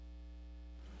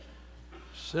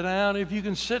Sit down if you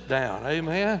can sit down.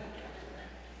 Amen.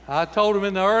 I told him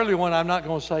in the early one I'm not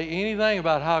going to say anything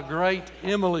about how great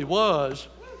Emily was,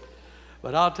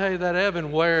 but I'll tell you that Evan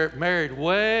married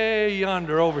way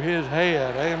yonder over his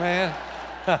head.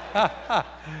 Amen.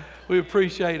 We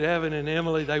appreciate Evan and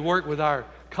Emily. They work with our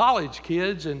college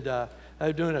kids, and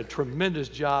they're doing a tremendous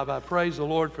job. I praise the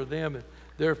Lord for them and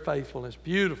their faithfulness.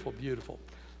 Beautiful, beautiful.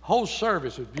 Whole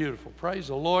service was beautiful. Praise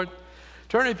the Lord.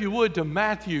 Turn, if you would, to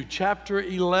Matthew chapter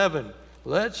 11.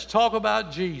 Let's talk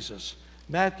about Jesus.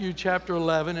 Matthew chapter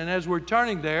 11. And as we're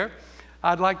turning there,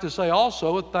 I'd like to say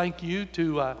also a thank you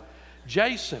to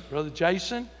Jason. Brother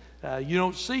Jason, you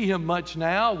don't see him much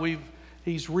now.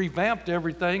 He's revamped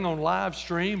everything on live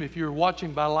stream, if you're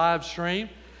watching by live stream.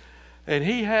 And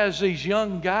he has these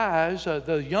young guys,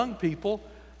 the young people,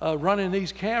 running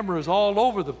these cameras all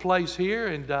over the place here.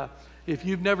 And if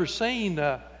you've never seen...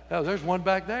 oh, there's one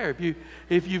back there.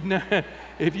 If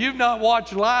you've not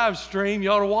watched live stream, you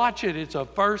ought to watch it. It's a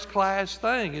first-class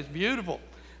thing. It's beautiful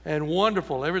and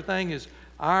wonderful. Everything is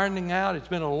ironing out. It's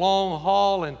been a long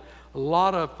haul and a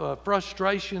lot of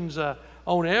frustrations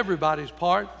on everybody's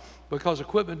part because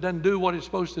equipment doesn't do what it's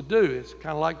supposed to do. It's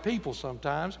kind of like people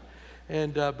sometimes.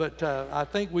 But I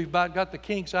think we've about got the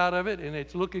kinks out of it, and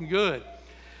it's looking good.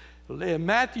 In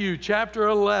Matthew chapter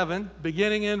 11,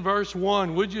 beginning in verse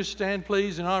 1, would you stand,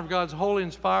 please, in honor of God's holy,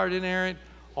 inspired, inerrant,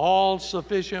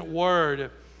 all-sufficient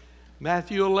word.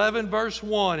 Matthew 11, verse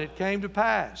 1, it came to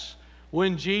pass,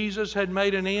 when Jesus had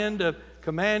made an end of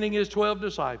commanding his 12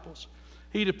 disciples,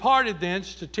 he departed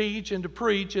thence to teach and to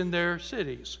preach in their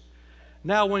cities.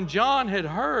 Now when John had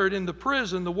heard in the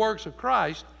prison the works of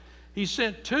Christ, he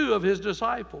sent 2 of his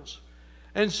disciples,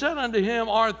 and said unto him,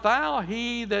 Art thou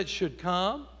he that should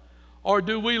come? Or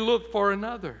do we look for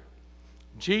another?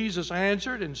 Jesus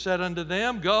answered and said unto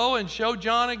them, Go and show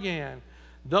John again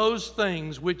those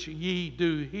things which ye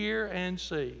do hear and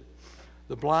see.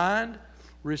 The blind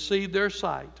receive their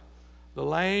sight, the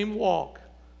lame walk,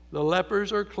 the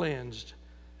lepers are cleansed,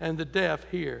 and the deaf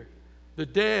hear. The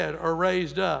dead are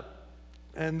raised up,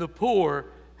 and the poor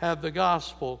have the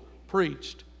gospel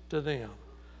preached to them.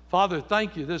 Father,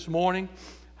 thank you this morning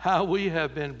how we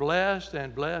have been blessed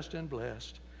and blessed and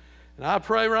blessed. And I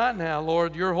pray right now,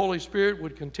 Lord, your Holy Spirit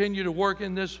would continue to work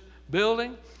in this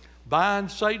building, bind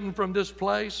Satan from this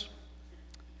place.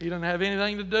 He doesn't have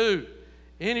anything to do,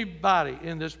 anybody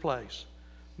in this place.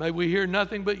 May we hear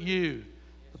nothing but you,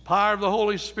 the power of the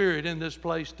Holy Spirit in this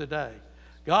place today.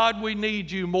 God, we need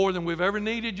you more than we've ever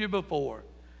needed you before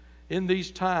in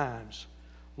these times.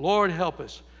 Lord, help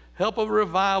us. Help a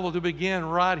revival to begin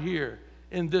right here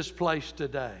in this place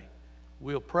today.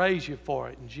 We'll praise you for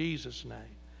it in Jesus' name.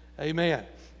 Amen.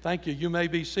 Thank you. You may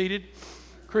be seated.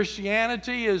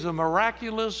 Christianity is a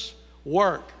miraculous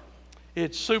work.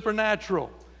 It's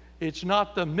supernatural. It's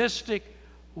not the mystic,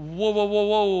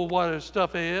 what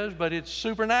stuff is, but it's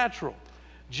supernatural.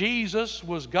 Jesus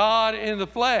was God in the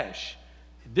flesh.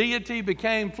 Deity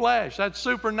became flesh. That's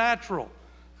supernatural.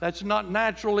 That's not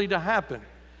naturally to happen.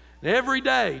 And every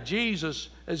day, Jesus,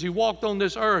 as he walked on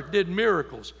this earth, did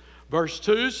miracles. Verse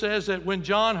 2 says that when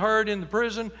John heard in the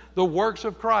prison the works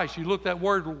of Christ, you look that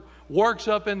word works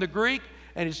up in the Greek,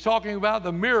 and it's talking about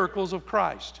the miracles of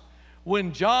Christ.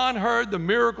 When John heard the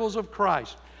miracles of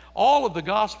Christ, all of the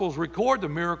Gospels record the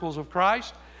miracles of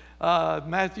Christ.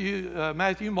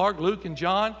 Matthew, Mark, Luke, and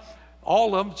John,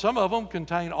 all of them, some of them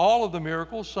contain all of the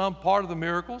miracles, some part of the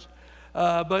miracles,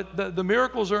 but the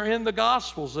miracles are in the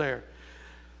Gospels there.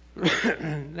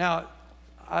 Now,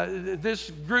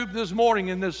 this group this morning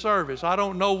in this service, I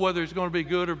don't know whether it's going to be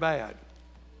good or bad.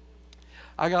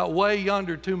 I got way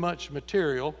yonder too much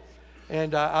material,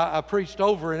 and I preached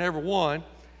over in every one,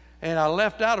 and I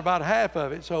left out about half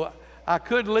of it. So I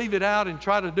could leave it out and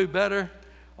try to do better,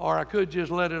 or I could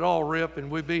just let it all rip, and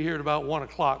we'd be here at about 1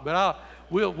 o'clock. But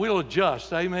we'll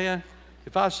adjust, amen?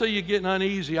 If I see you getting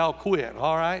uneasy, I'll quit,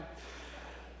 all right?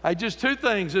 Just 2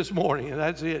 things this morning, and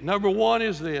that's it. Number 1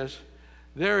 is this.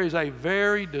 There is a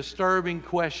very disturbing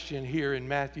question here in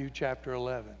Matthew chapter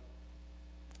 11.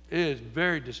 It is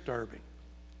very disturbing.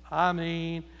 I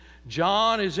mean,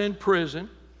 John is in prison.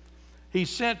 He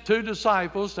sent 2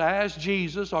 disciples to ask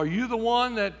Jesus, are you the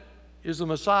one that is the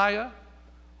Messiah?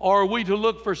 Or are we to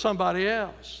look for somebody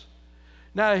else?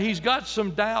 Now, he's got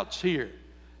some doubts here.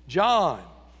 John.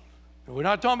 We're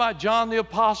not talking about John the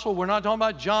Apostle. We're not talking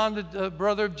about John, the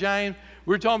brother of James.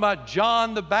 We're talking about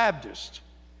John the Baptist.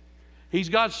 He's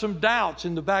got some doubts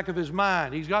in the back of his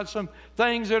mind. He's got some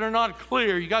things that are not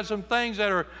clear. He's got some things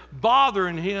that are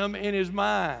bothering him in his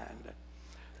mind.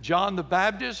 John the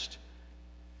Baptist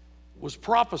was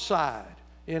prophesied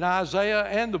in Isaiah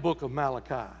and the book of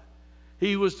Malachi.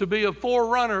 He was to be a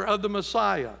forerunner of the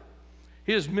Messiah.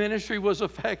 His ministry was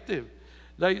effective.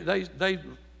 They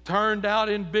turned out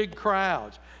in big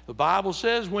crowds. The Bible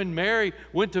says when Mary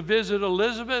went to visit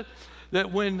Elizabeth,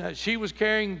 that when she was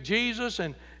carrying Jesus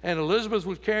and Elizabeth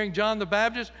was carrying John the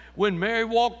Baptist, when Mary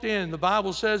walked in, the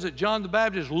Bible says that John the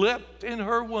Baptist leapt in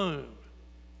her womb.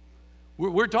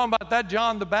 We're talking about that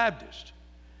John the Baptist.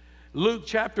 Luke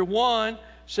chapter 1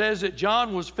 says that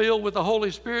John was filled with the Holy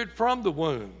Spirit from the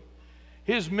womb.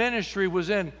 His ministry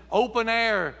was in open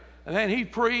air, and then he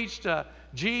preached,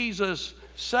 Jesus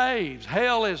saves.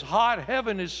 Hell is hot,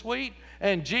 heaven is sweet,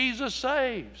 and Jesus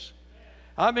saves.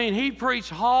 I mean, he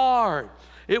preached hard.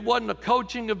 It wasn't a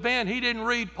coaching event. He didn't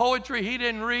read poetry. He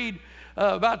didn't read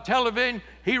about television.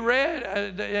 He read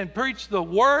and preached the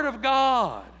Word of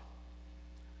God.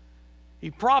 He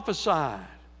prophesied.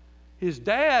 His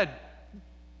dad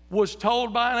was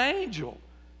told by an angel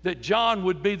that John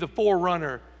would be the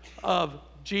forerunner of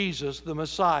Jesus, the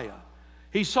Messiah.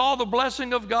 He saw the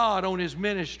blessing of God on his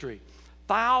ministry.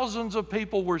 Thousands of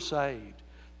people were saved.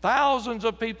 Thousands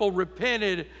of people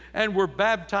repented and were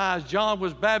baptized. John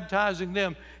was baptizing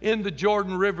them in the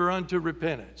Jordan River unto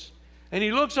repentance. And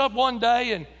he looks up one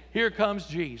day, and here comes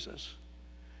Jesus.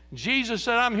 Jesus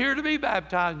said, I'm here to be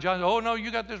baptized. And John said, oh, no,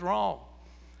 you got this wrong.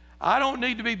 I don't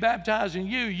need to be baptizing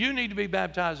you. You need to be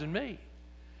baptizing me.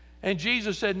 And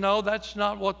Jesus said, no, that's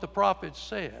not what the prophets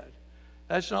said.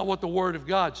 That's not what the Word of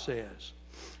God says.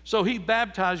 So he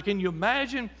baptized. Can you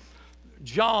imagine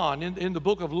John in the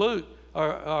book of Luke,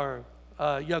 the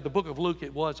book of Luke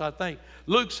it was, I think.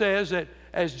 Luke says that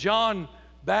as John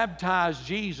baptized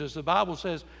Jesus, the Bible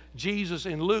says Jesus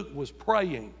in Luke was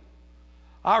praying.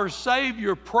 Our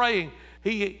Savior praying.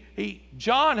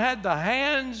 John had the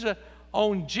hands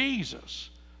on Jesus,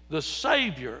 the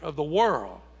Savior of the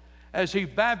world, as he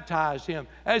baptized him,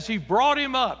 as he brought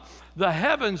him up. The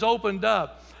heavens opened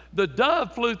up. The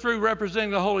dove flew through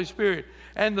representing the Holy Spirit.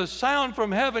 And the sound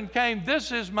from heaven came,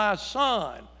 this is my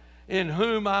Son, in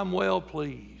whom I'm well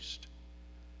pleased.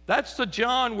 That's the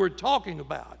John we're talking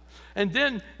about. And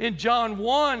then in John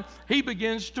 1, he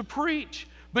begins to preach.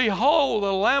 Behold,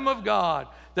 the Lamb of God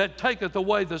that taketh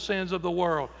away the sins of the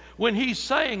world. When he's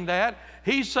saying that,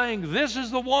 he's saying this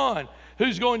is the one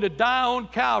who's going to die on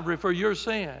Calvary for your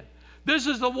sin. This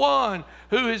is the one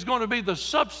who is going to be the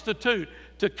substitute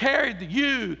to carry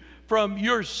you from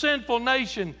your sinful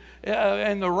nation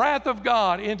and the wrath of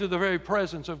God into the very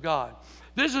presence of God.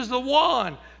 This is the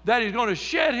one that is going to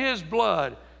shed his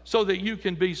blood so that you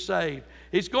can be saved.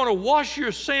 It's going to wash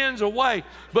your sins away.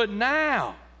 But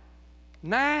now,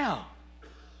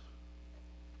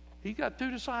 he got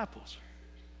 2 disciples.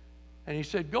 And he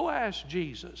said, go ask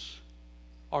Jesus,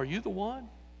 are you the one?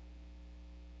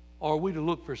 Or are we to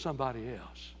look for somebody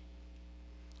else?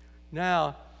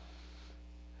 Now,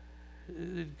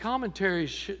 the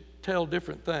commentaries tell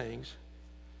different things.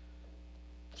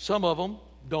 Some of them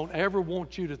don't ever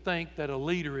want you to think that a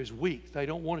leader is weak. They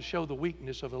don't want to show the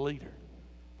weakness of a leader.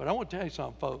 But I want to tell you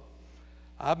something, folks.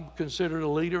 I'm considered a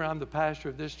leader. I'm the pastor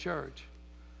of this church.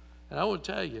 And I want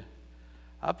to tell you,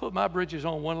 I put my britches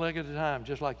on one leg at a time,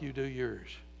 just like you do yours.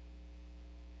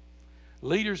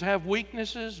 Leaders have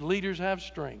weaknesses. Leaders have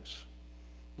strengths.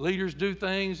 Leaders do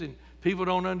things and people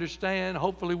don't understand.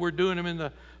 Hopefully we're doing them in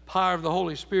the power of the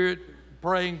Holy Spirit,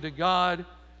 praying to God.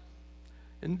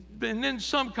 And then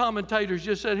some commentators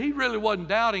just said he really wasn't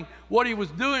doubting. What he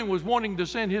was doing was wanting to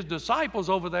send his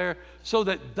disciples over there so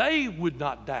that they would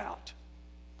not doubt.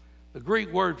 The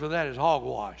Greek word for that is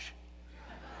hogwash.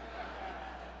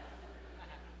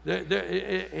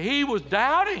 He was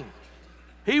doubting.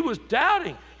 He was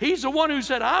doubting. He's the one who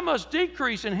said, I must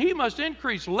decrease and he must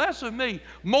increase. Less of me,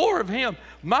 more of him.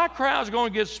 My crowd's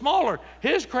going to get smaller.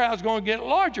 His crowd's going to get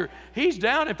larger. He's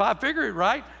down, if I figure it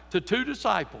right, to 2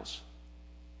 disciples.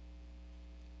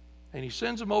 And he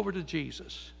sends them over to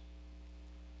Jesus.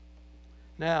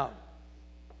 Now,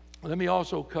 let me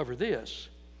also cover this.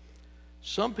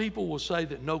 Some people will say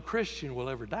that no Christian will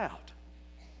ever doubt.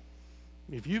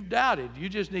 If you've doubted, you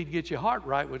just need to get your heart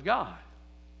right with God.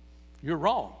 You're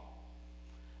wrong.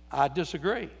 I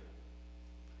disagree.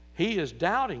 He is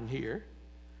doubting here,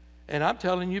 and I'm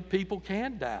telling you, people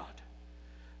can doubt.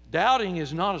 Doubting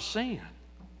is not a sin.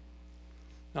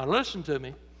 Now listen to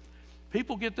me.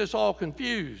 People get this all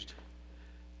confused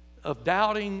of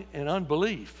doubting and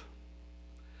unbelief.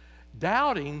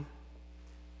 Doubting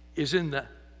is in the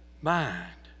mind.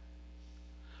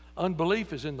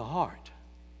 Unbelief is in the heart.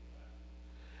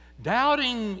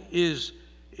 Doubting is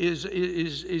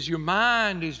your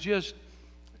mind is just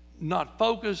not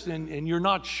focused and you're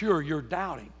not sure, you're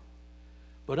doubting.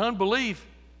 But unbelief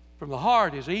from the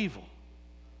heart is evil.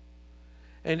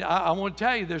 And I want to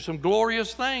tell you, there's some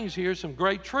glorious things here, some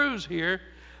great truths here.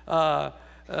 But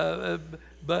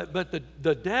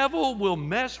the devil will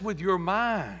mess with your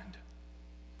mind.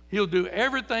 He'll do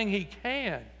everything he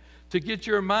can to get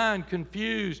your mind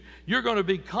confused. You're going to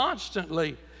be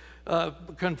constantly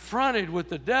confronted with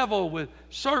the devil, with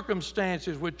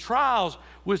circumstances, with trials,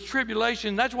 with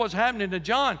tribulation. That's what's happening to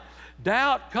John.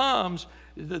 Doubt comes.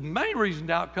 The main reason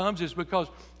doubt comes is because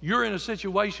you're in a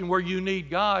situation where you need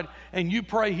God and you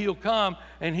pray he'll come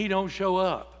and he don't show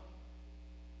up.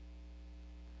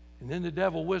 And then the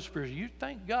devil whispers, you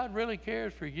think God really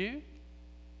cares for you?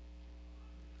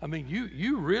 I mean,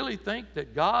 you really think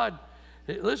that God,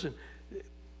 listen,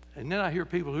 and then I hear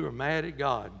people who are mad at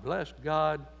God. Bless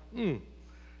God.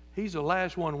 He's the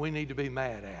last one we need to be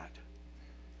mad at.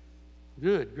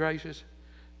 Good gracious.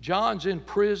 John's in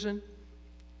prison.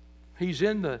 He's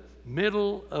in the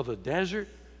middle of a desert.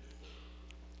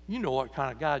 You know what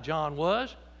kind of guy John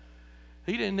was.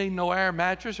 He didn't need no air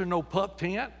mattress or no pup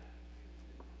tent.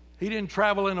 He didn't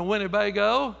travel in a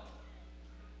Winnebago.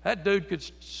 That dude could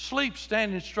sleep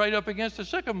standing straight up against a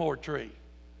sycamore tree.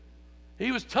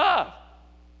 He was tough.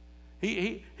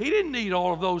 He didn't need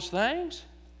all of those things.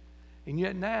 And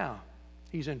yet now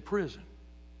he's in prison.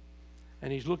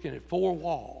 And he's looking at four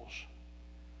walls.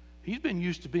 He's been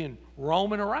used to being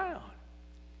roaming around.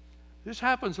 This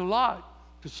happens a lot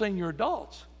to senior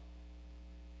adults.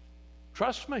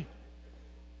 Trust me.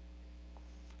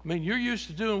 I mean, you're used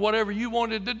to doing whatever you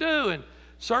wanted to do, and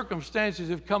circumstances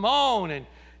have come on, and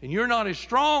you're not as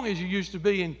strong as you used to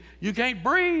be, and you can't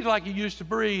breathe like you used to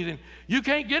breathe, and you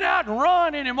can't get out and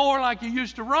run anymore like you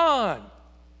used to run.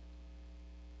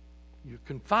 You're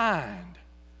confined.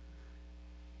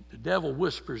 The devil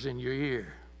whispers in your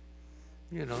ear.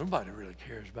 You know, nobody really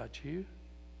cares about you.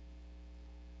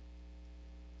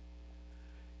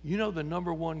 You know the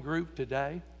number one group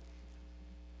today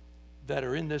that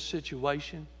are in this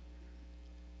situation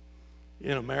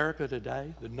in America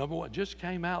today, the number one, just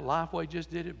came out, Lifeway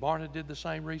just did it, Barna did the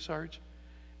same research,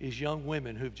 is young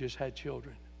women who've just had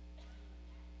children.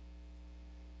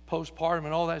 Postpartum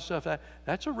and all that stuff,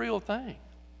 that's a real thing.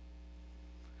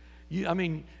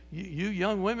 You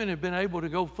young women have been able to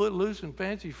go footloose and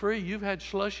fancy free. You've had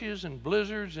slushes and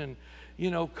blizzards and,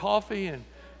 coffee and,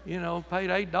 paid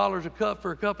 $8 a cup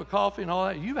for a cup of coffee and all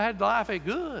that. You've had life at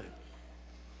good.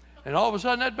 And all of a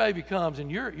sudden that baby comes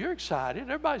and you're excited.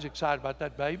 Everybody's excited about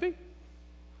that baby.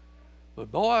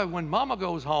 But boy, when mama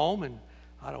goes home, and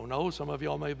I don't know, some of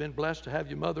y'all may have been blessed to have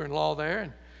your mother-in-law there,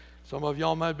 and some of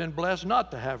y'all may have been blessed not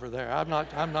to have her there. I'm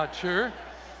not sure.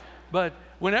 But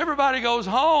when everybody goes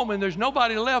home and there's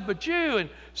nobody left but you, and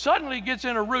suddenly it gets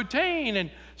in a routine, and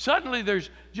suddenly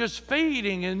there's just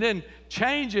feeding and then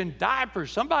changing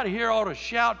diapers. Somebody here ought to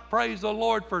shout, praise the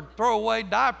Lord for throwaway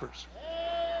diapers.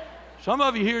 Some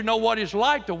of you here know what it's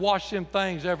like to wash them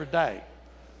things every day.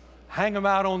 Hang them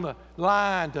out on the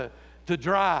line to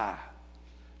dry.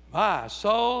 My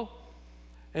soul.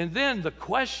 And then the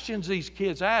questions these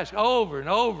kids ask over and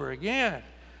over again.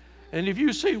 And if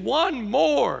you see one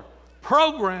more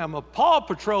program of Paw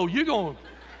Patrol, you're going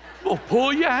to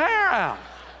pull your hair out.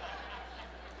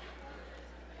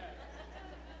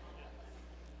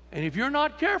 And if you're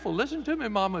not careful, listen to me,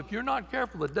 Mama, if you're not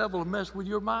careful, the devil will mess with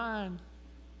your mind.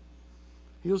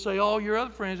 He'll say, all your other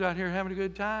friends out here are having a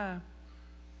good time.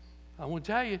 I want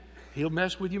to tell you, he'll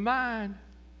mess with your mind.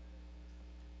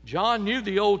 John knew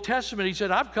the Old Testament. He said,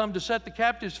 I've come to set the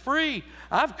captives free.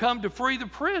 I've come to free the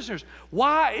prisoners.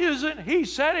 Why isn't he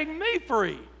setting me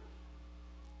free?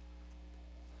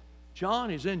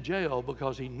 John is in jail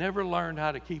because he never learned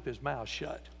how to keep his mouth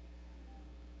shut.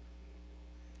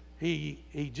 He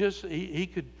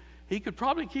could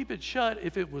probably keep it shut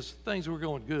if it was things were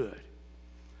going good.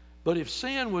 But if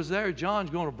sin was there,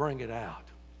 John's going to bring it out.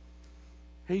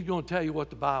 He's going to tell you what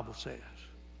the Bible says.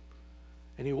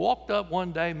 And he walked up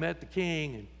one day, met the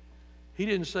king, and he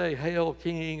didn't say, hail,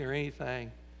 king, or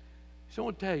anything. He said, I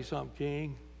want to tell you something,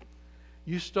 king.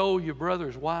 You stole your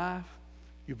brother's wife.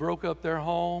 You broke up their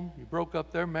home. You broke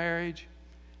up their marriage.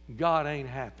 God ain't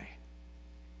happy.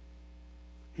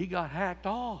 He got hacked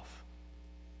off.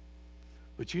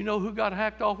 But you know who got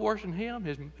hacked off worse than him?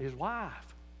 His wife.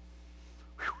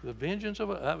 Whew, the vengeance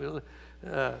of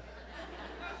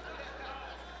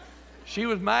she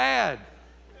was mad.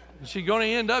 She's going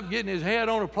to end up getting his head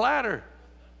on a platter.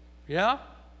 Yeah?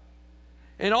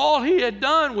 And all he had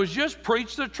done was just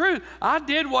preach the truth. I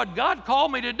did what God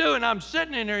called me to do, and I'm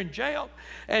sitting in there in jail,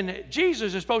 and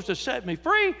Jesus is supposed to set me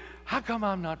free. How come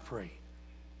I'm not free?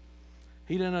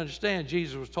 He didn't understand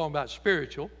Jesus was talking about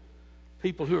spiritual,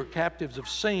 people who are captives of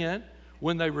sin,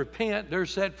 When they repent, they're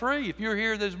set free. If you're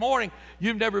here this morning,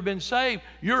 you've never been saved,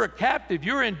 you're a captive.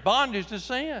 You're in bondage to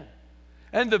sin.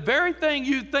 And the very thing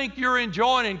you think you're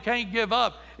enjoying and can't give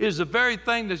up is the very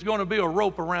thing that's going to be a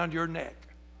rope around your neck.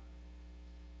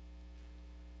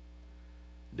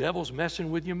 Devil's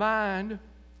messing with your mind.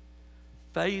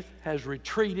 Faith has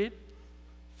retreated.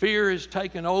 Fear has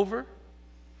taken over.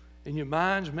 And your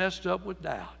mind's messed up with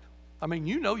doubt. I mean,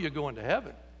 you know you're going to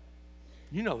heaven.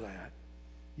 You know that.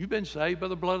 You've been saved by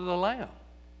the blood of the Lamb.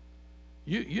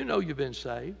 You know you've been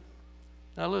saved.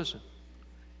 Now listen.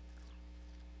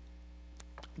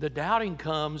 The doubting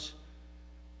comes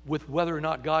with whether or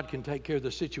not God can take care of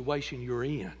the situation you're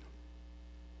in.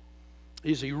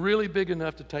 Is He really big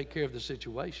enough to take care of the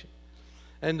situation?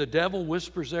 And the devil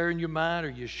whispers there in your mind, are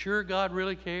you sure God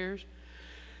really cares?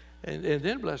 And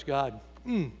then, bless God,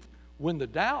 when the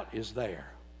doubt is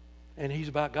there and he's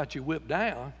about got you whipped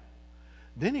down,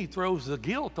 then he throws the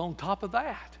guilt on top of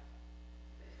that.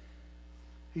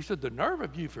 He said, the nerve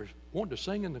of you for wanting to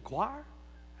sing in the choir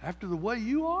after the way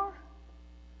you are?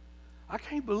 I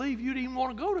can't believe you'd even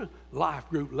want to go to life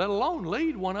group, let alone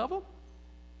lead one of them.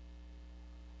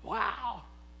 Wow.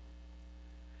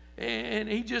 And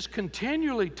he just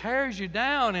continually tears you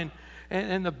down,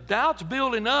 and the doubt's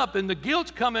building up, and the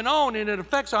guilt's coming on, and it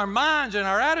affects our minds and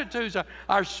our attitudes,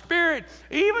 our spirit,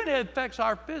 even it affects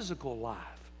our physical life.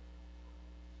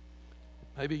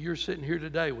 Maybe you're sitting here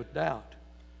today with doubt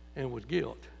and with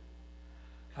guilt.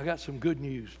 I got some good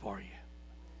news for you.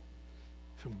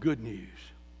 Some good news.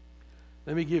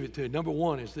 Let me give it to you. Number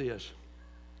one is this.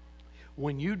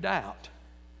 When you doubt,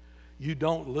 you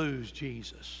don't lose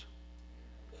Jesus.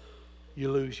 You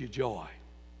lose your joy.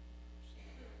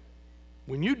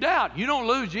 When you doubt, you don't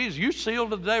lose Jesus. You're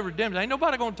sealed to the day of redemption. Ain't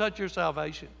nobody going to touch your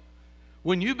salvation.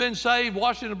 When you've been saved,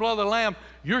 washed in the blood of the Lamb,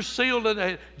 you're sealed to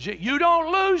the day. You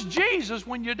don't lose Jesus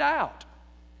when you doubt.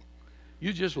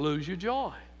 You just lose your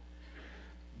joy.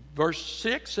 Verse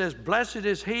 6 says, blessed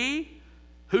is he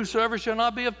whosoever shall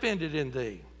not be offended in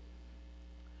thee.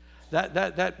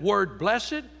 That word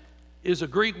blessed is a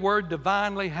Greek word,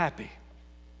 divinely happy.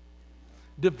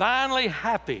 Divinely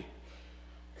happy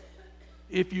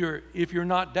if you're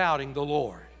not doubting the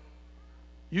Lord.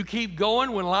 You keep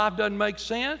going when life doesn't make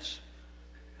sense,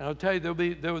 and I'll tell you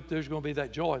there's going to be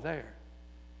that joy there.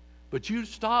 But you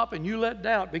stop and you let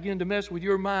doubt begin to mess with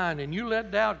your mind, and you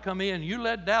let doubt come in, you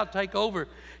let doubt take over,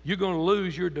 you're going to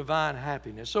lose your divine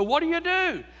happiness. So what do you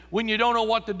do when you don't know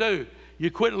what to do?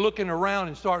 You quit looking around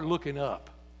and start looking up.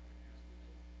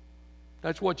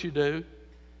 That's what you do.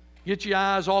 Get your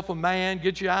eyes off of man.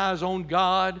 Get your eyes on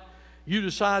God. You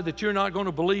decide that you're not going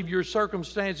to believe your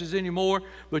circumstances anymore,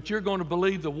 but you're going to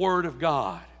believe the Word of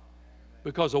God,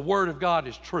 because the Word of God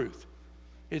is truth.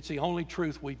 It's the only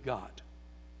truth we've got.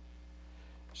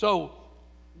 So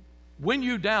when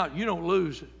you doubt, you don't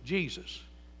lose Jesus.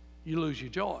 You lose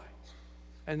your joy,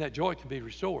 and that joy can be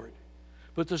restored.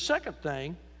 But the second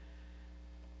thing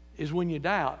is when you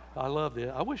doubt. I love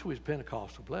this. I wish we was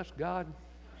Pentecostal. Bless God.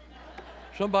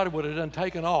 Somebody would have done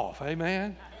taken off.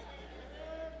 Amen.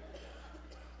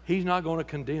 He's not going to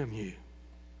condemn you.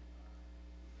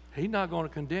 He's not going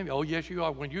to condemn you. Oh, yes, you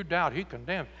are. When you doubt, he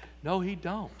condemns. No, he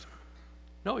don't.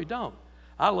 No, he don't.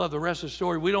 I love the rest of the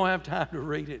story. We don't have time to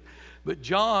read it. But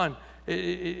John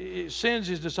sends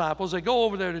his disciples. They go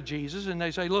over there to Jesus, and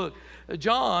they say, look,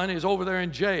 John is over there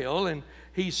in jail, and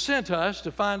he sent us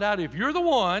to find out if you're the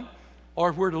one or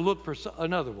if we're to look for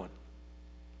another one.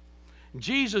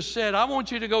 Jesus said, I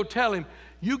want you to go tell him.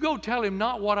 You go tell him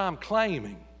not what I'm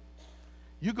claiming.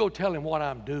 You go tell him what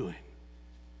I'm doing.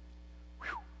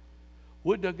 Whew.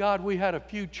 Would to God we had a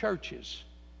few churches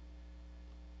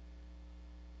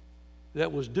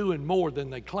that was doing more than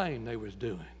they claimed they was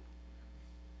doing.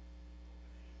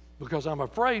 Because I'm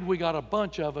afraid we got a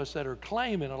bunch of us that are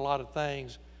claiming a lot of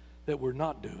things that we're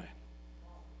not doing.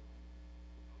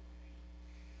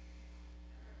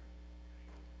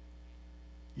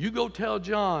 You go tell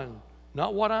John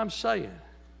not what I'm saying,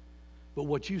 but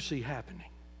what you see happening.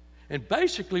 And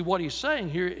basically what he's saying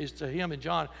here is to him and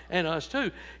John and us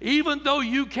too. Even though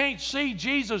you can't see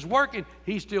Jesus working,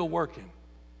 he's still working.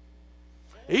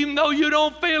 Even though you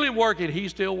don't feel him working,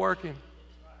 he's still working.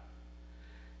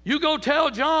 You go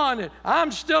tell John that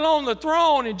I'm still on the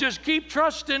throne and just keep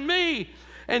trusting me.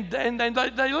 And then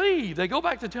they leave. They go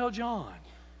back to tell John.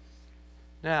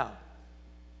 Now,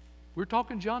 we're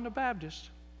talking John the Baptist.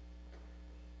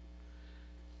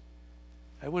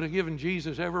 They would have given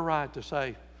Jesus every right to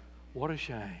say, what a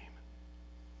shame.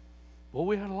 Well,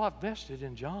 we had a lot vested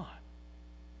in John.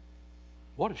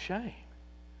 What a shame.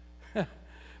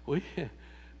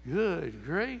 Good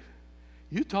grief.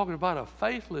 You're talking about a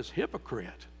faithless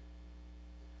hypocrite.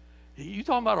 You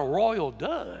talking about a royal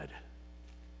dud.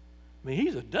 I mean,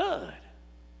 he's a dud.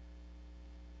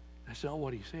 That's not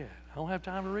what he said. I don't have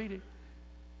time to read it.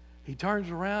 He turns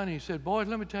around and he said, boys,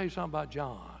 let me tell you something about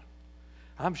John.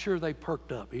 I'm sure they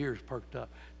perked up, ears perked up.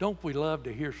 Don't we love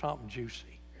to hear something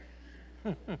juicy?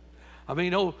 I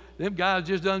mean, them guys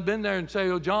just done been there and say,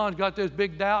 oh, John's got this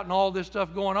big doubt and all this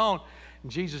stuff going on.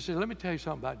 And Jesus said, let me tell you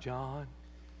something about John.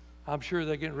 I'm sure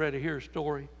they're getting ready to hear a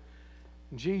story.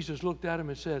 And Jesus looked at him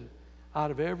and said,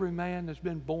 out of every man that's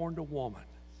been born to woman,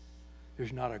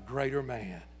 there's not a greater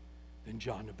man than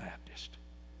John the Baptist.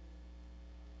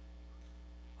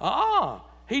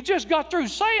 He just got through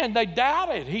saying they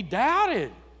doubted. He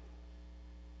doubted.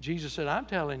 Jesus said, I'm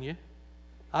telling you,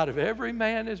 out of every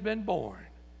man that's been born,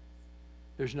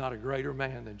 there's not a greater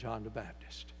man than John the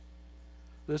Baptist.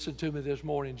 Listen to me this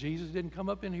morning. Jesus didn't come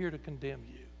up in here to condemn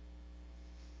you.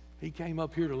 He came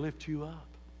up here to lift you up.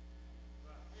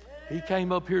 He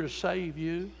came up here to save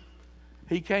you.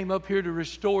 He came up here to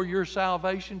restore your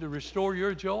salvation, to restore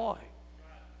your joy.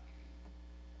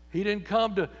 He didn't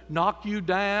come to knock you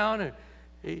down.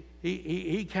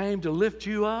 He came to lift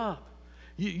you up.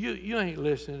 You ain't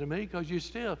listening to me because you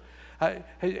still...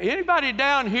 Anybody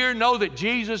down here know that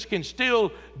Jesus can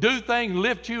still do things,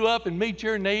 lift you up and meet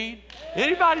your need?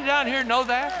 Anybody down here know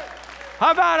that?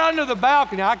 How about under the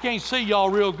balcony? I can't see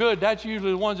y'all real good. That's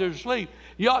usually the ones that are asleep.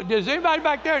 Does anybody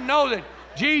back there know that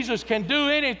Jesus can do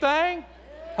anything?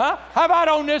 Huh? How about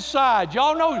on this side?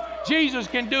 Y'all know Jesus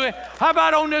can do it. How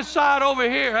about on this side over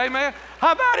here? Amen.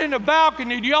 How about in the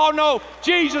balcony? Do y'all know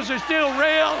Jesus is still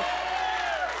real?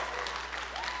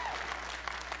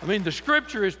 I mean, the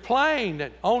scripture is plain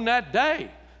that on that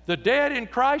day, the dead in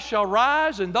Christ shall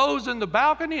rise, and those in the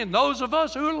balcony and those of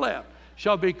us who are left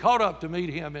shall be caught up to meet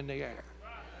him in the air.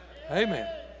 Amen.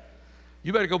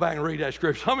 You better go back and read that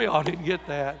scripture. Some of y'all didn't get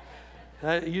that.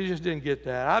 You just didn't get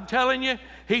that. I'm telling you,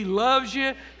 he loves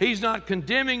you. He's not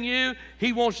condemning you.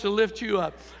 He wants to lift you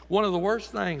up. One of the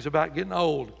worst things about getting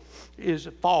old is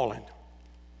falling.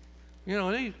 You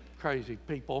know, these crazy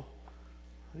people,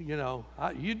 you know,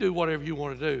 you do whatever you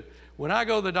want to do. When I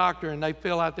go to the doctor and they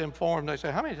fill out them forms, they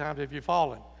say, how many times have you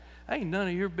fallen? Ain't none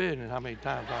of your business how many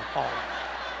times I've fallen.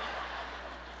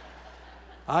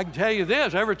 I can tell you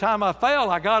this, every time I fell,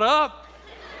 I got up.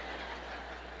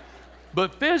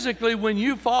 But physically, when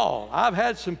you fall, I've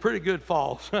had some pretty good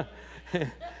falls.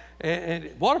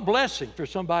 and what a blessing for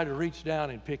somebody to reach down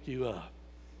and pick you up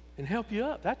and help you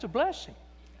up. That's a blessing.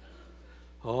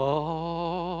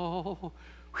 Oh,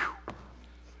 whew.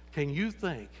 Can you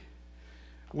think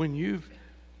when you've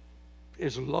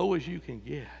as low as you can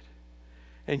get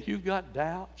and you've got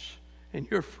doubts and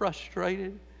you're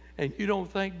frustrated and you don't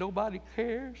think nobody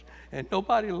cares and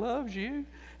nobody loves you,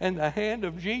 and the hand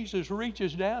of Jesus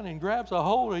reaches down and grabs a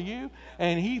hold of you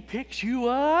and he picks you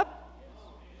up?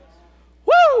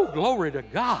 Woo! Glory to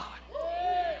God.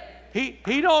 He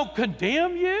don't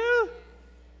condemn you.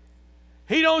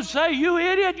 He don't say, you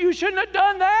idiot, you shouldn't have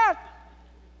done that.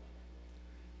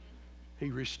 He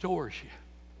restores you.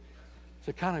 It's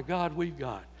the kind of God we've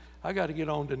got. I got to get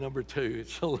on to number 2.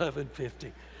 It's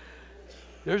 11:50.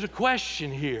 There's a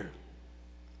question here.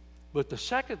 But the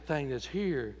second thing that's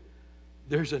here,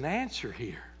 there's an answer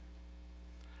here.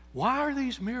 Why are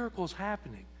these miracles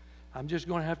happening? I'm just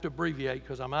going to have to abbreviate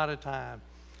because I'm out of time.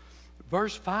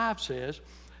 Verse 5 says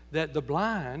that the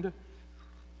blind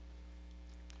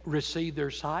receive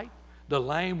their sight, the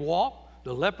lame walk,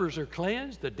 the lepers are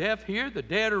cleansed, the deaf hear, the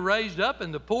dead are raised up,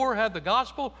 and the poor have the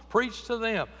gospel preached to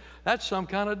them. That's some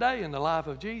kind of day in the life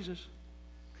of Jesus.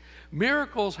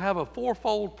 Miracles have a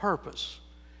fourfold purpose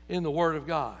in the Word of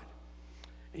God.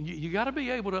 And you got to be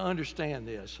able to understand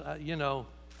this. You know,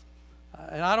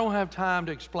 and I don't have time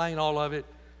to explain all of it.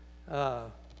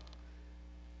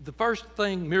 The first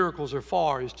thing miracles are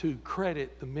for is to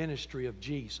credit the ministry of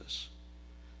Jesus,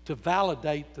 to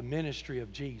validate the ministry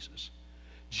of Jesus.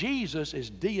 Jesus is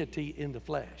deity in the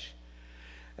flesh.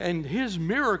 And his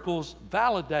miracles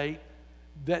validate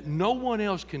that no one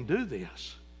else can do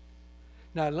this.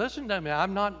 Now listen to me,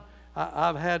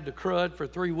 I've had the crud for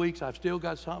 3 weeks. I've still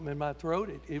got something in my throat.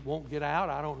 It won't get out.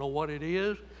 I don't know what it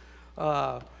is.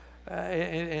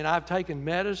 And I've taken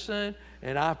medicine,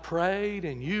 and I've prayed,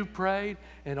 and you've prayed,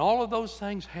 and all of those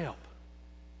things help.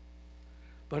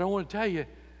 But I want to tell you,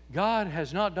 God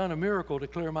has not done a miracle to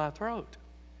clear my throat.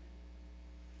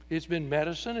 It's been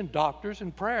medicine and doctors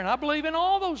and prayer, and I believe in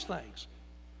all those things.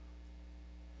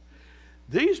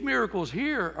 These miracles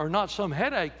here are not some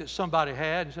headache that somebody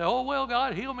had and say, oh, well,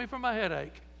 God, heal me from my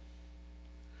headache.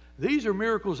 These are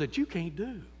miracles that you can't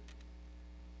do.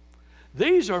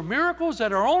 These are miracles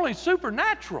that are only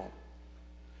supernatural.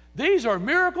 These are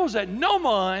miracles that no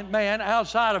man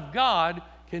outside of God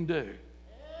can do.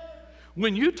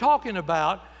 When you're talking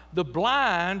about the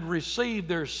blind receive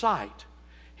their sight,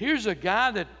 here's a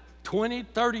guy that 20,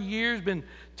 30 years been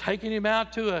taking him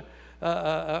out to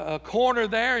a corner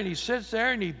there, and he sits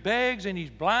there and he begs and he's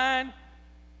blind.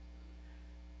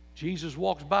 Jesus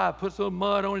walks by, puts a little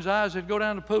mud on his eyes, said, go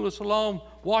down to the pool of Siloam,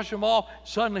 wash them off.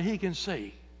 Suddenly he can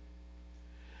see.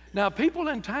 Now, people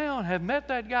in town have met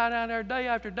that guy down there day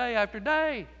after day after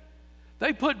day.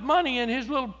 They put money in his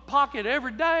little pocket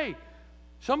every day.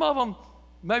 Some of them,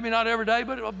 maybe not every day,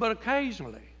 but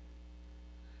occasionally.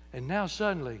 And now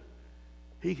suddenly,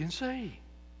 he can see.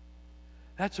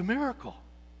 That's a miracle.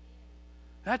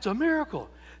 That's a miracle.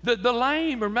 The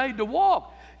lame are made to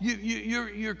walk.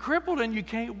 You're crippled and you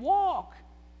can't walk.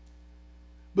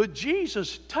 But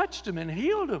Jesus touched him and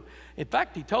healed him. In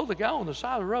fact, he told the guy on the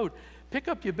side of the road, pick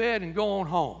up your bed and go on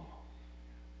home.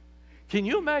 Can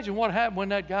you imagine what happened when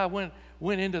that guy went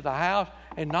into the house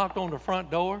and knocked on the front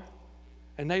door?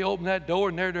 And they opened that door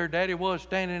and there their daddy was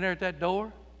standing there at that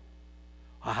door?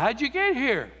 Well, how'd you get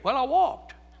here? Well, I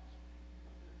walked.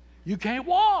 You can't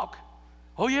walk.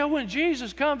 Oh, yeah, when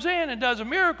Jesus comes in and does a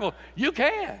miracle, you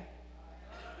can.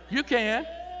 You can.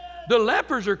 The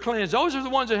lepers are cleansed. Those are the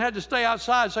ones that had to stay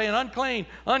outside saying, unclean,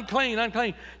 unclean,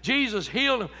 unclean. Jesus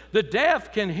healed them. The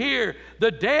deaf can hear.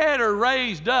 The dead are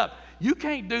raised up. You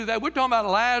can't do that. We're talking about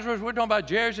Lazarus. We're talking about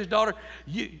Jairus' daughter.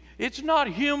 It's not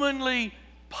humanly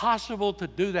possible to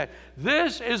do that.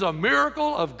 This is a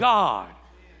miracle of God.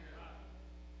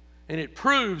 And it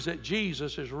proves that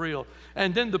Jesus is real.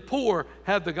 And then the poor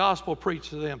have the gospel preached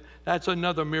to them. That's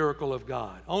another miracle of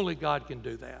God. Only God can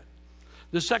do that.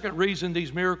 The second reason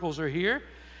these miracles are here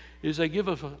is they give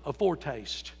us a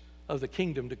foretaste of the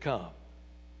kingdom to come.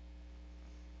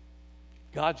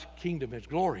 God's kingdom is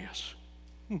glorious.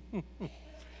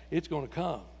 It's going to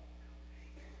come.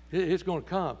 It's going to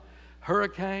come.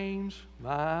 Hurricanes,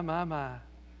 my.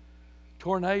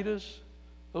 Tornadoes,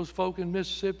 those folk in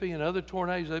Mississippi and other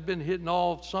tornadoes, they've been hitting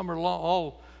all summer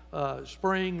long, all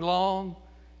spring long.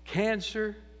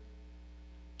 Cancer,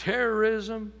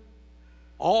 terrorism,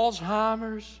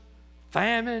 Alzheimer's,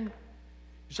 famine.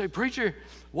 You say, preacher,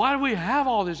 why do we have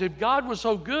all this? If God was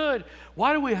so good,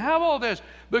 why do we have all this?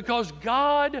 Because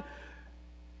God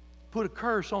put a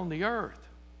curse on the earth.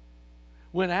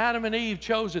 When Adam and Eve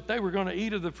chose that they were going to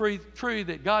eat of the free tree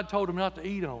that God told them not to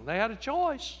eat on, they had a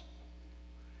choice.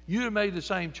 You'd have made the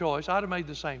same choice. I'd have made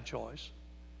the same choice.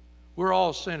 We're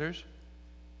all sinners.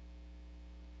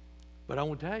 But I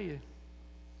want to tell you,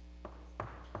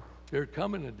 there's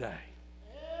coming a day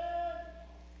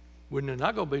when there's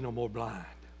not going to be no more blind.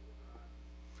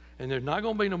 And there's not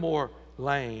going to be no more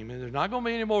lame. And there's not going to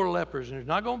be any more lepers. And there's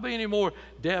not going to be any more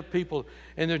deaf people.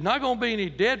 And there's not going to be any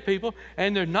dead people.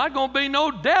 And there's not going to be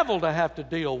no devil to have to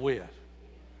deal with.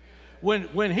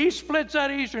 When he splits that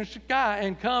eastern sky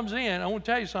and comes in, I want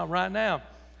to tell you something right now.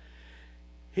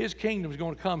 His kingdom is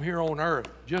going to come here on earth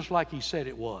just like he said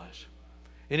it was.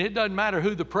 And it doesn't matter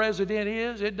who the president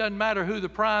is. It doesn't matter who the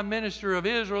prime minister of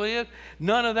Israel is.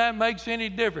 None of that makes any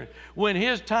difference. When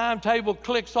his timetable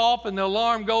clicks off and the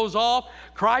alarm goes off,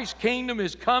 Christ's kingdom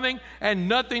is coming and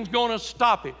nothing's going to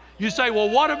stop it. You say, well,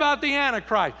 what about the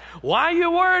Antichrist? Why are you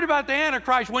worried about the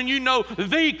Antichrist when you know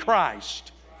the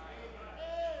Christ?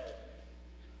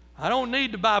 I don't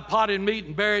need to buy potted meat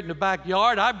and bury it in the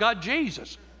backyard. I've got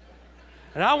Jesus.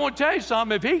 And I want to tell you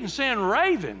something. If he can send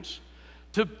ravens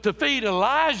to feed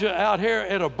Elijah out here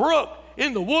at a brook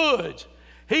in the woods,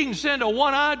 he can send a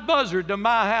one-eyed buzzard to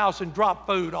my house and drop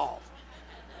food off.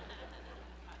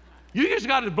 You just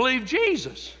got to believe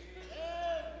Jesus.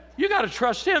 You got to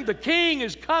trust him. The king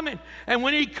is coming. And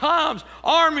when he comes,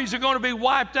 armies are going to be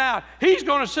wiped out. He's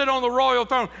going to sit on the royal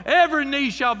throne. Every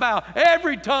knee shall bow.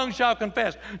 Every tongue shall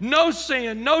confess. No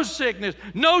sin, no sickness,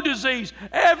 no disease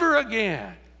ever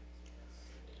again.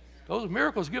 Those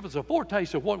miracles give us a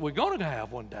foretaste of what we're going to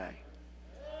have one day.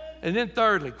 And then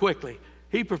thirdly, quickly,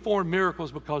 he performed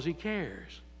miracles because he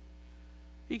cares.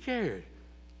 He cared.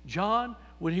 John,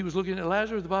 when he was looking at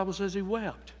Lazarus, the Bible says he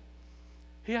wept.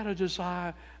 He had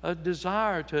a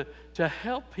desire to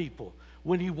help people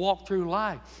when he walked through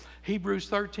life. Hebrews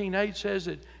 13:8 says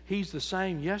that he's the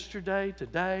same yesterday,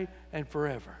 today, and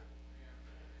forever.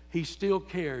 He still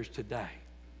cares today.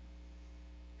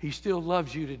 He still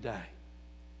loves you today.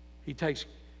 He takes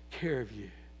care of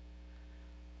you.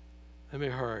 Let me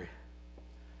hurry.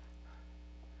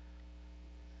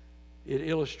 It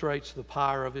illustrates the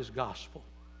power of his gospel.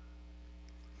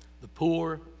 The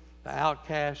poor, the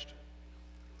outcast,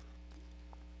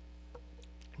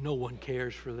 no one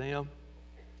cares for them.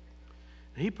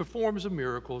 He performs the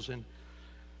miracles, and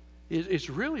it's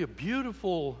really a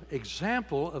beautiful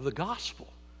example of the gospel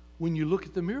when you look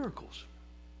at the miracles.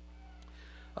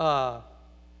 The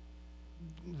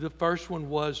first one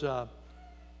was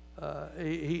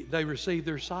they received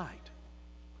their sight.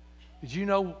 Did you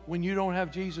know when you don't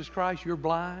have Jesus Christ, you're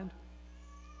blind?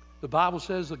 The Bible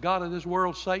says the God of this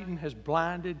world, Satan, has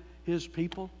blinded his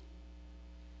people.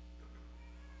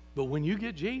 But when you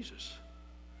get Jesus,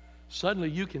 suddenly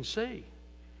you can see.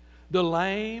 The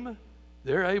lame,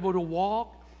 they're able to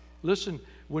walk. Listen,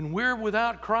 when we're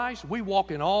without Christ, we walk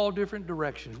in all different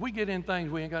directions. We get in things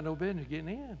we ain't got no business getting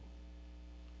in.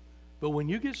 But when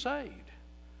you get saved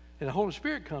and the Holy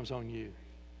Spirit comes on you,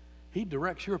 He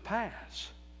directs your paths.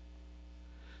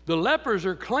 The lepers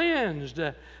are cleansed.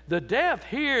 The deaf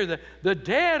hear. The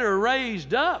dead are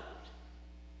raised up.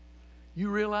 You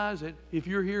realize that if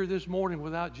you're here this morning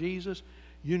without Jesus,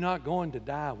 you're not going to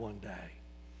die one day.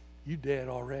 You're dead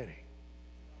already.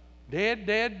 Dead,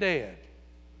 dead, dead.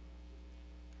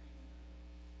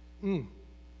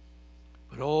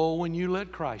 But oh, when you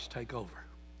let Christ take over,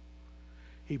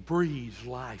 He breathes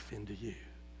life into you.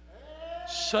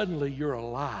 Suddenly you're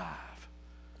alive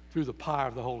through the power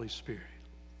of the Holy Spirit.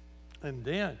 And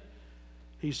then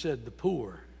He said the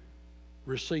poor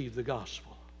receive the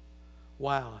gospel.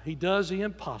 Wow, He does the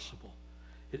impossible.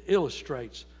 It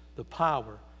illustrates the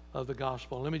power of the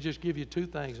gospel. Let me just give you two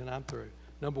things and I'm through.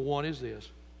 Number one is this: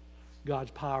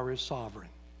 God's power is sovereign.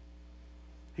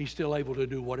 He's still able to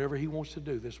do whatever He wants to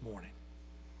do this morning.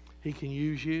 He can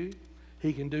use you.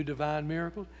 He can do divine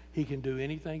miracles. He can do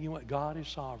anything He wants. God is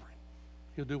sovereign.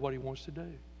 He'll do what He wants to do.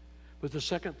 But the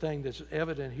second thing that's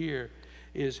evident here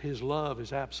is His love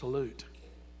is absolute.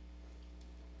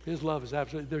 His love is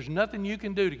absolute. There's nothing you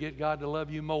can do to get God to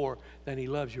love you more than He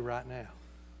loves you right now.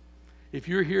 If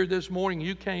you're here this morning,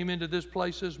 you came into this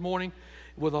place this morning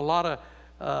with a lot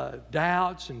of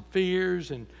doubts and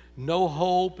fears and no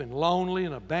hope and lonely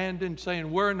and abandoned,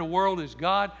 saying, where in the world is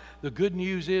God? The good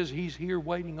news is He's here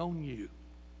waiting on you.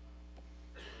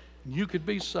 You could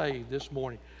be saved this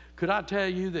morning. Could I tell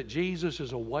you that Jesus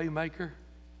is a way maker?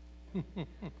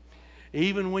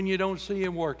 Even when you don't see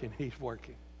Him working, He's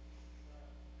working.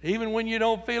 Even when you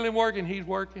don't feel Him working, He's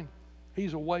working.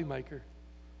 He's a way maker.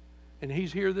 And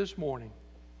He's here this morning.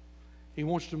 He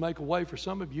wants to make a way for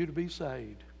some of you to be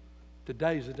saved.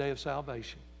 Today's the day of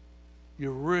salvation.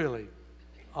 You really,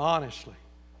 honestly,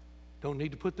 don't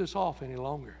need to put this off any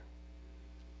longer.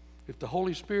 If the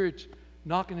Holy Spirit's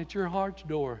knocking at your heart's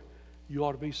door, you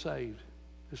ought to be saved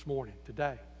this morning,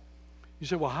 today. You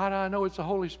say, well, how do I know it's the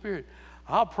Holy Spirit?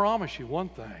 I'll promise you one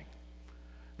thing.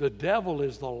 The devil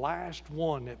is the last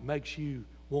one that makes you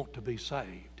want to be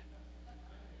saved.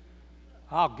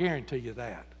 I'll guarantee you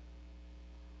that.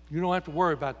 You don't have to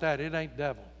worry about that. It ain't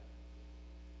devil.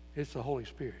 It's the Holy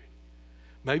Spirit.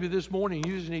 Maybe this morning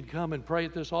you just need to come and pray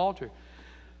at this altar.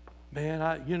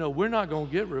 Man, we're not going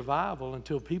to get revival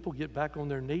until people get back on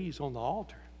their knees on the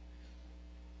altar.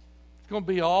 It's going to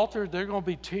be altars. There's going to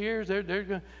be tears.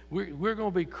 We're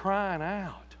going to be crying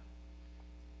out.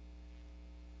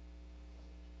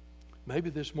 Maybe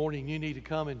this morning you need to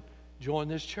come and join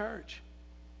this church.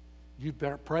 You've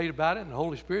prayed about it and the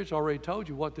Holy Spirit's already told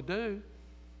you what to do.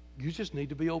 You just need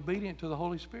to be obedient to the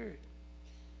Holy Spirit.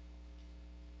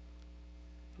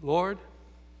 Lord,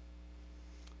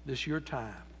 this is your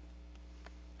time.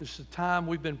 This is the time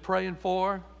we've been praying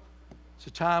for. It's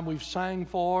the time we've sang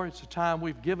for. It's the time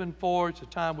we've given for. It's the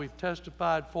time we've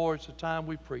testified for. It's the time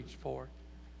we've preached for.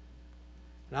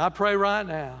 And I pray right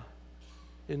now,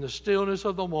 in the stillness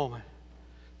of the moment,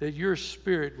 that your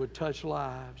Spirit would touch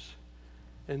lives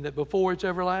and that before it's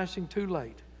everlasting too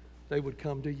late, they would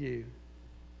come to you.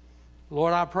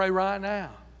 Lord, I pray right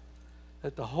now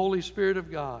that the Holy Spirit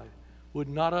of God would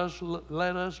not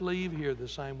let us leave here the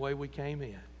same way we came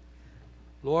in.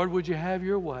 Lord, would you have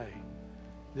your way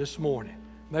this morning?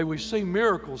 May we see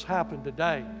miracles happen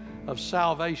today of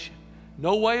salvation.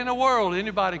 No way in the world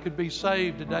anybody could be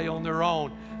saved today on their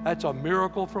own. That's a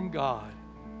miracle from God.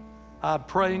 I'm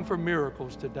praying for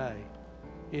miracles today.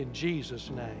 In Jesus'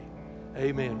 name,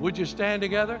 amen. Would you stand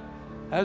together?